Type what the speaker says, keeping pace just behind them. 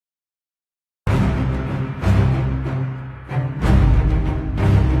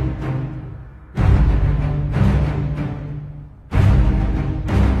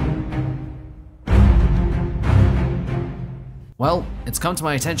Well, it's come to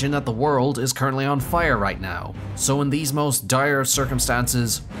my attention that the world is currently on fire right now. So in these most dire of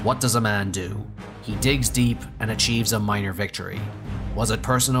circumstances, what does a man do? He digs deep and achieves a minor victory. Was it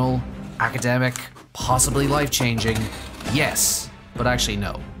personal, academic, possibly life-changing? Yes, but actually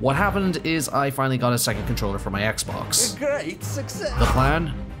no. What happened is I finally got a second controller for my Xbox. Great success! The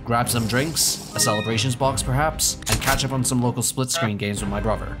plan? Grab some drinks, a celebrations box perhaps, and catch up on some local split-screen games with my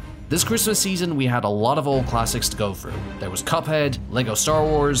brother. This Christmas season, we had a lot of old classics to go through. There was Cuphead, Lego Star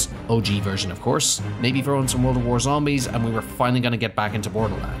Wars, OG version of course, maybe throw in some World of War Zombies, and we were finally gonna get back into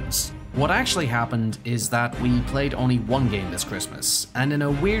Borderlands. What actually happened is that we played only one game this Christmas, and in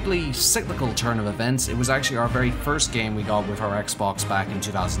a weirdly cyclical turn of events, it was actually our very first game we got with our Xbox back in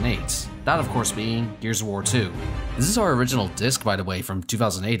 2008. That of course being Gears of War 2. This is our original disc, by the way, from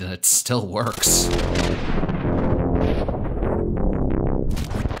 2008, and it still works.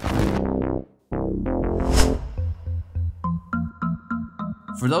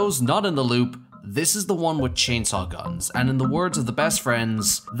 For those not in the loop, this is the one with chainsaw guns, and in the words of the best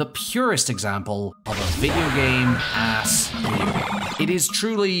friends, the purest example of a video game ass video. It is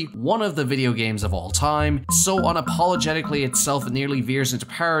truly one of the video games of all time, so unapologetically itself it nearly veers into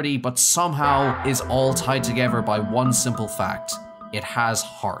parody, but somehow is all tied together by one simple fact: it has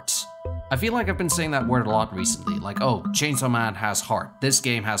heart. I feel like I've been saying that word a lot recently, like, oh, Chainsaw Man has heart, this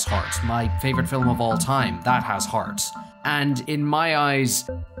game has heart, my favorite film of all time, that has heart. And in my eyes,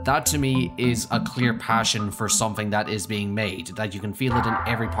 that to me is a clear passion for something that is being made, that you can feel it in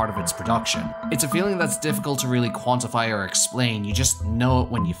every part of its production. It's a feeling that's difficult to really quantify or explain, you just know it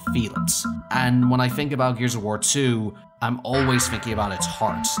when you feel it. And when I think about Gears of War 2, I'm always thinking about its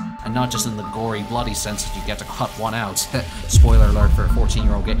heart, and not just in the gory, bloody sense that you get to cut one out. Spoiler alert for a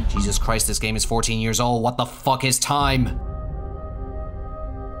 14-year-old game. Jesus Christ, this game is 14 years old, what the fuck is time?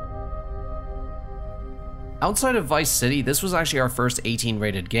 Outside of Vice City, this was actually our first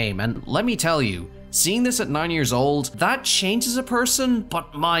 18-rated game, and let me tell you, seeing this at 9 years old, that changes a person,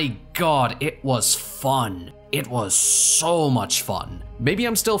 but my god, it was fun. It was so much fun. Maybe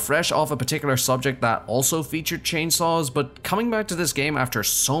I'm still fresh off a particular subject that also featured chainsaws, but coming back to this game after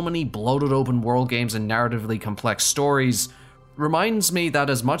so many bloated open world games and narratively complex stories reminds me that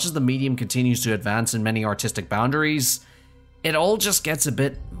as much as the medium continues to advance in many artistic boundaries, it all just gets a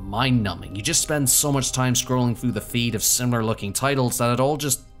bit mind-numbing. You just spend so much time scrolling through the feed of similar looking titles that it all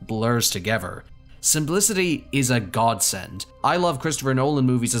just blurs together. Simplicity is a godsend. I love Christopher Nolan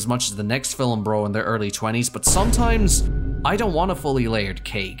movies as much as the next film bro in their early 20s, but sometimes I don't want a fully layered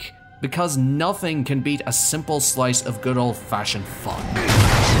cake, because nothing can beat a simple slice of good old-fashioned fun.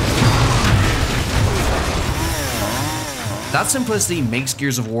 That simplicity makes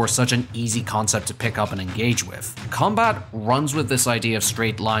Gears of War such an easy concept to pick up and engage with. Combat runs with this idea of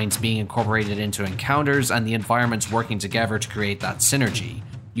straight lines being incorporated into encounters and the environments working together to create that synergy.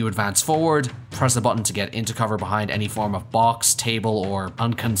 You advance forward, press a button to get into cover behind any form of box, table, or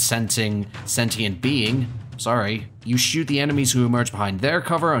unconsenting sentient being. Sorry. You shoot the enemies who emerge behind their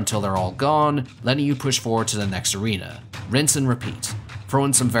cover until they're all gone, letting you push forward to the next arena. Rinse and repeat. Throw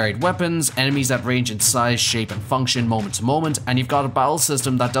in some varied weapons, enemies that range in size, shape, and function moment to moment, and you've got a battle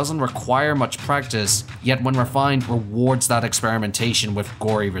system that doesn't require much practice, yet when refined, rewards that experimentation with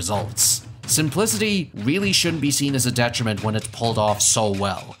gory results. Simplicity really shouldn't be seen as a detriment when it's pulled off so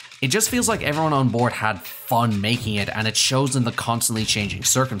well. It just feels like everyone on board had fun making it, and it shows in the constantly changing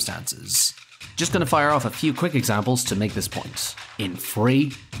circumstances. Just gonna fire off a few quick examples to make this point. In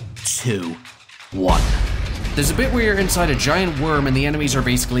 3, 2, 1. There's a bit where you're inside a giant worm and the enemies are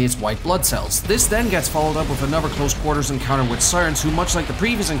basically its white blood cells. This then gets followed up with another close quarters encounter with sirens who, much like the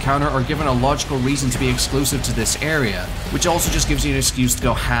previous encounter, are given a logical reason to be exclusive to this area, which also just gives you an excuse to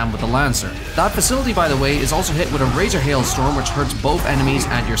go ham with the Lancer. That facility, by the way, is also hit with a razor hailstorm which hurts both enemies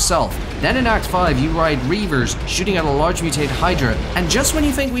and yourself. Then in Act 5 you ride Reavers, shooting at a large mutated Hydra, and just when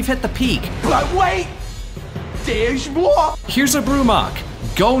you think we've hit the peak, But wait! There's more! here's a Brumak.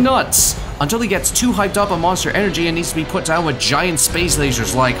 Go nuts! Until he gets too hyped up on monster energy and needs to be put down with giant space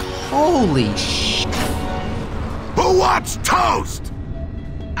lasers like, holy sh**. Who wants toast?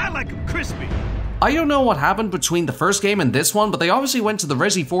 I like them crispy. I don't know what happened between the first game and this one, but they obviously went to the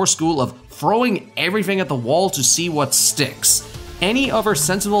Resi 4 school of throwing everything at the wall to see what sticks. Any other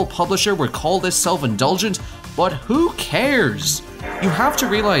sensible publisher would call this self-indulgent, but who cares? You have to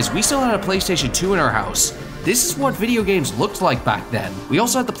realize we still had a PlayStation 2 in our house. This is what video games looked like back then. We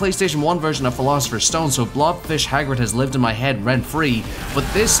also had the PlayStation 1 version of Philosopher's Stone, so Blobfish Hagrid has lived in my head rent-free, but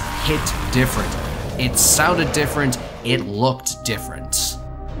this hit different. It sounded different, it looked different.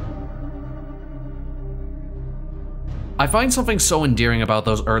 I find something so endearing about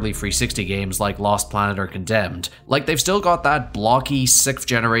those early 360 games like Lost Planet or Condemned. Like, they've still got that blocky 6th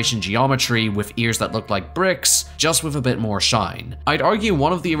generation geometry with ears that look like bricks, just with a bit more shine. I'd argue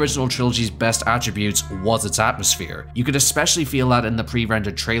one of the original trilogy's best attributes was its atmosphere. You could especially feel that in the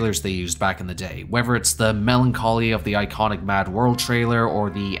pre-rendered trailers they used back in the day, whether it's the melancholy of the iconic Mad World trailer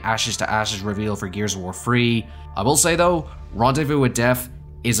or the Ashes to Ashes reveal for Gears of War 3. I will say though, Rendezvous with Death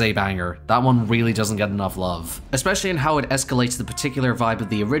is a banger. That one really doesn't get enough love, especially in how it escalates the particular vibe of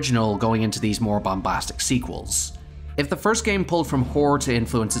the original going into these more bombastic sequels. If the first game pulled from horror to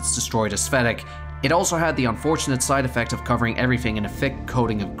influence its destroyed aesthetic, it also had the unfortunate side effect of covering everything in a thick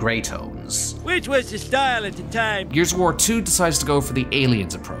coating of grey tones. Which was the style at the time. Gears of War 2 decides to go for the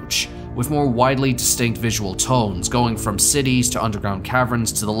Aliens approach, with more widely distinct visual tones, going from cities to underground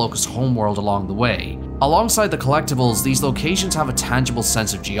caverns to the Locust homeworld along the way. Alongside the collectibles, these locations have a tangible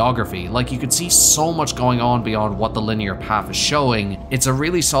sense of geography, like you could see so much going on beyond what the linear path is showing. It's a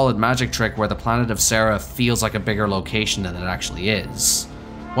really solid magic trick where the planet of Sarah feels like a bigger location than it actually is.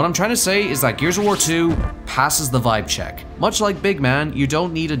 What I'm trying to say is that Gears of War 2 passes the vibe check. Much like Big Man, you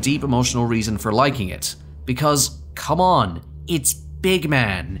don't need a deep emotional reason for liking it. Because, come on, it's Big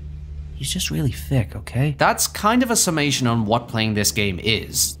Man. He's just really thick, okay? That's kind of a summation on what playing this game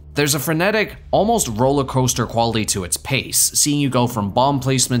is. There's a frenetic, almost roller coaster quality to its pace, seeing you go from bomb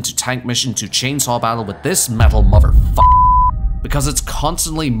placement to tank mission to chainsaw battle with this metal motherfucker. Because it's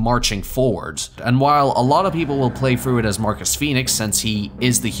constantly marching forward. And while a lot of people will play through it as Marcus Phoenix since he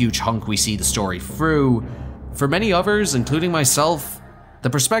is the huge hunk we see the story through, for many others, including myself, the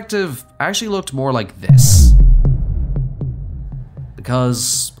perspective actually looked more like this.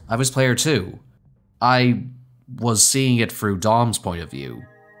 Because I was player 2. I was seeing it through Dom's point of view.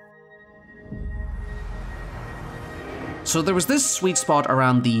 So there was this sweet spot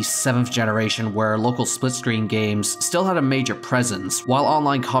around the 7th generation where local split-screen games still had a major presence, while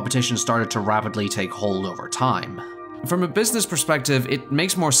online competition started to rapidly take hold over time. From a business perspective, it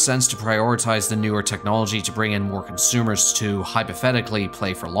makes more sense to prioritize the newer technology to bring in more consumers to, hypothetically,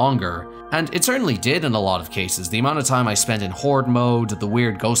 play for longer. And it certainly did in a lot of cases. The amount of time I spent in Horde mode, the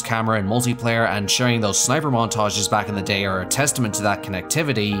weird ghost camera in multiplayer, and sharing those sniper montages back in the day are a testament to that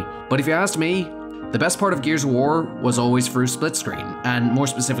connectivity. But if you asked me, the best part of Gears of War was always through split screen, and more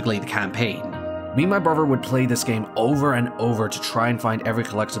specifically the campaign. Me and my brother would play this game over and over to try and find every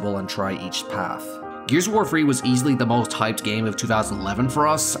collectible and try each path. Gears of War 3 was easily the most hyped game of 2011 for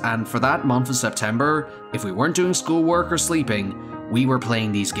us, and for that month of September, if we weren't doing schoolwork or sleeping, we were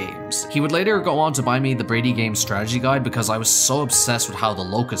playing these games. He would later go on to buy me the Brady Games strategy guide because I was so obsessed with how the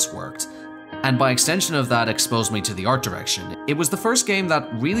Locust worked, and by extension of that exposed me to the art direction. It was the first game that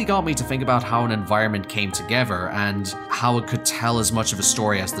really got me to think about how an environment came together and how it could tell as much of a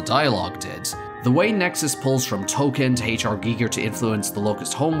story as the dialogue did. The way Nexus pulls from Token to HR Giger to influence the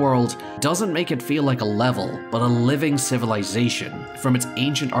Locust homeworld doesn't make it feel like a level, but a living civilization. From its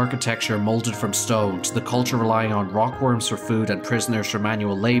ancient architecture molded from stone, to the culture relying on rockworms for food and prisoners for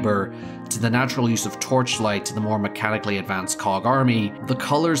manual labor, to the natural use of torchlight to the more mechanically advanced cog army, the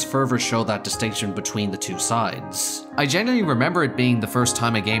colors further show that distinction between the two sides. I genuinely remember it being the first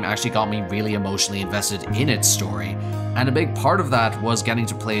time a game actually got me really emotionally invested in its story, and a big part of that was getting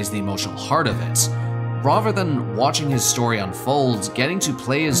to play as the emotional heart of it. Rather than watching his story unfold, getting to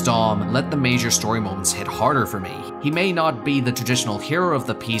play as Dom let the major story moments hit harder for me. He may not be the traditional hero of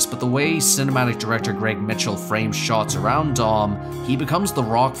the piece, but the way cinematic director Greg Mitchell frames shots around Dom, he becomes the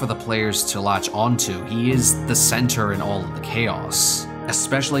rock for the players to latch onto. He is the center in all of the chaos,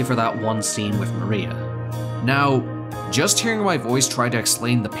 especially for that one scene with Maria. Now, just hearing my voice try to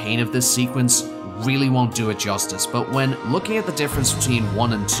explain the pain of this sequence really won't do it justice, but when looking at the difference between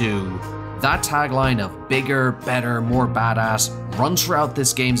 1 and 2, that tagline of bigger, better, more badass runs throughout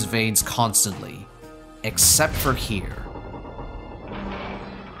this game's veins constantly, except for here.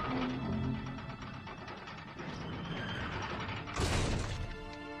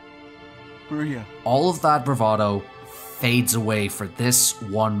 Maria. All of that bravado fades away for this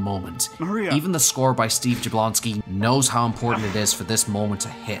one moment. Maria. Even the score by Steve Jablonski knows how important it is for this moment to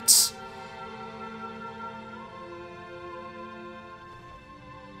hit.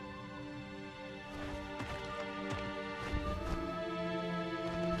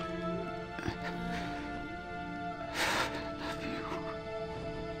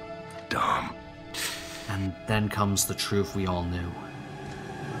 Dom. And then comes the truth we all knew.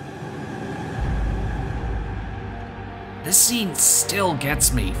 This scene still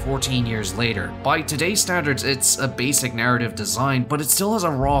gets me 14 years later. By today's standards, it's a basic narrative design, but it still has a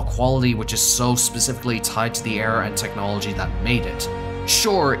raw quality which is so specifically tied to the era and technology that made it.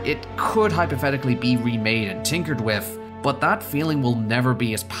 Sure, it could hypothetically be remade and tinkered with, but that feeling will never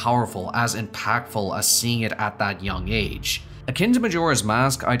be as powerful, as impactful as seeing it at that young age. Akin to Majora's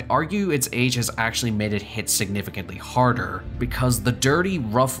Mask, I'd argue its age has actually made it hit significantly harder, because the dirty,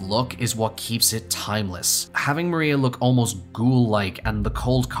 rough look is what keeps it timeless. Having Maria look almost ghoul-like and the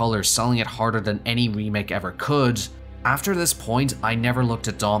cold colors selling it harder than any remake ever could, after this point, I never looked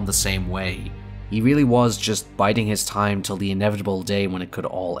at Dom the same way. He really was just biding his time till the inevitable day when it could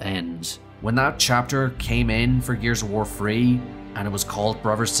all end. When that chapter came in for Gears of War 3, and it was called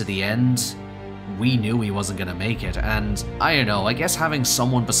Brothers to the End, we knew he wasn't gonna make it, and I don't know, I guess having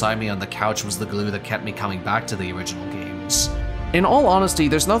someone beside me on the couch was the glue that kept me coming back to the original games. In all honesty,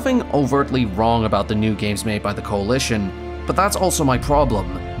 there's nothing overtly wrong about the new games made by the Coalition, but that's also my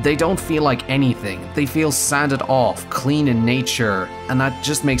problem. They don't feel like anything. They feel sanded off, clean in nature, and that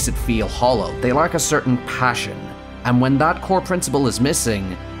just makes it feel hollow. They lack a certain passion, and when that core principle is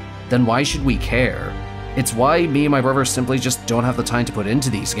missing, then why should we care? It's why me and my brother simply just don't have the time to put into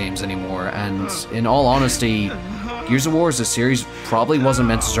these games anymore, and in all honesty, Gears of War as a series probably wasn't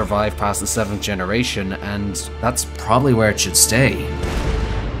meant to survive past the 7th generation, and that's probably where it should stay.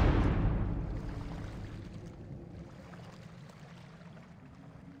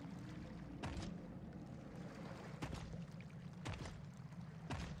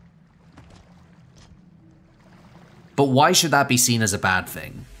 But why should that be seen as a bad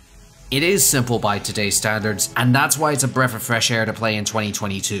thing? It is simple by today's standards, and that's why it's a breath of fresh air to play in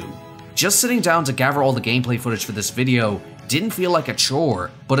 2022. Just sitting down to gather all the gameplay footage for this video didn't feel like a chore,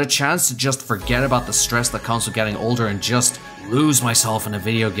 but a chance to just forget about the stress that comes with getting older and just lose myself in a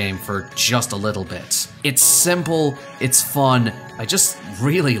video game for just a little bit. It's simple, it's fun, I just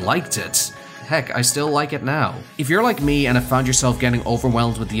really liked it. Heck, I still like it now. If you're like me and have found yourself getting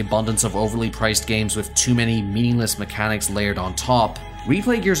overwhelmed with the abundance of overly priced games with too many meaningless mechanics layered on top,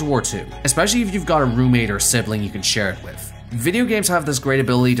 replay Gears of War 2, especially if you've got a roommate or sibling you can share it with. Video games have this great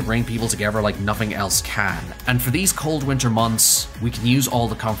ability to bring people together like nothing else can, and for these cold winter months, we can use all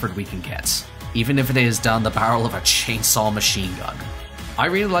the comfort we can get, even if it is down the barrel of a chainsaw machine gun. I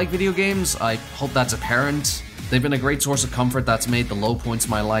really like video games, I hope that's apparent. They've been a great source of comfort that's made the low points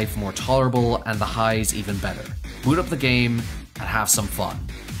of my life more tolerable and the highs even better. Boot up the game and have some fun.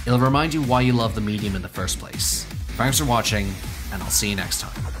 It'll remind you why you love the medium in the first place. Thanks for watching, and I'll see you next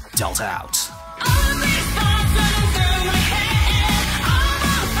time. Delta out.